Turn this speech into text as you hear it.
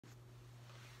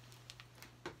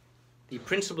The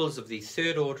Principles of the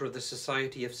Third Order of the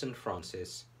Society of St.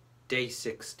 Francis, Day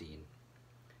 16.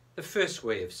 The first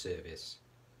way of service,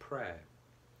 prayer.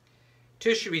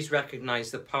 Tertiaries recognize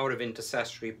the power of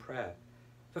intercessory prayer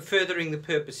for furthering the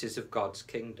purposes of God's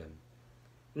kingdom,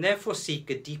 and therefore seek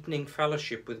a deepening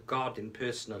fellowship with God in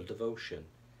personal devotion,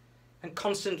 and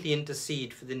constantly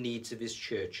intercede for the needs of His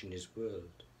Church and His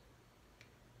world.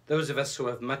 Those of us who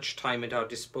have much time at our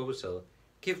disposal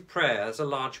give prayer as a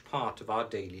large part of our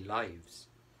daily lives.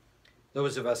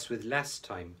 Those of us with less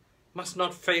time must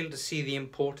not fail to see the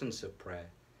importance of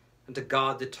prayer and to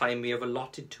guard the time we have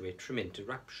allotted to it from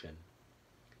interruption.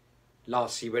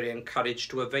 Lastly, we are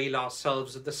encouraged to avail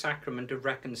ourselves of the sacrament of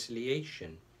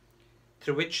reconciliation,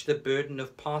 through which the burden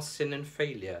of past sin and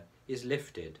failure is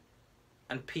lifted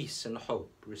and peace and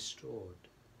hope restored.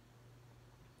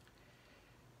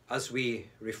 As we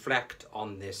reflect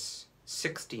on this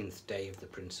 16th day of the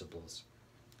Principles,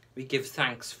 we give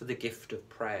thanks for the gift of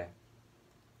prayer,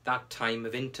 that time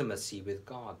of intimacy with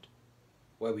God,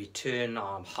 where we turn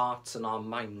our hearts and our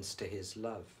minds to His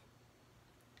love.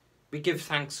 We give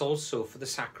thanks also for the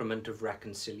sacrament of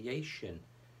reconciliation,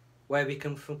 where we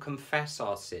can confess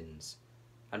our sins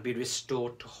and be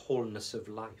restored to wholeness of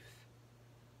life.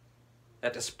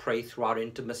 Let us pray through our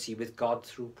intimacy with God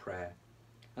through prayer,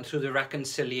 and through the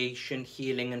reconciliation,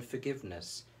 healing and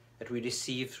forgiveness that we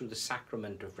receive through the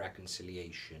sacrament of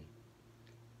reconciliation,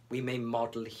 we may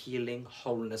model healing,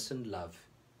 wholeness and love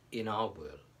in our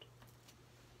world.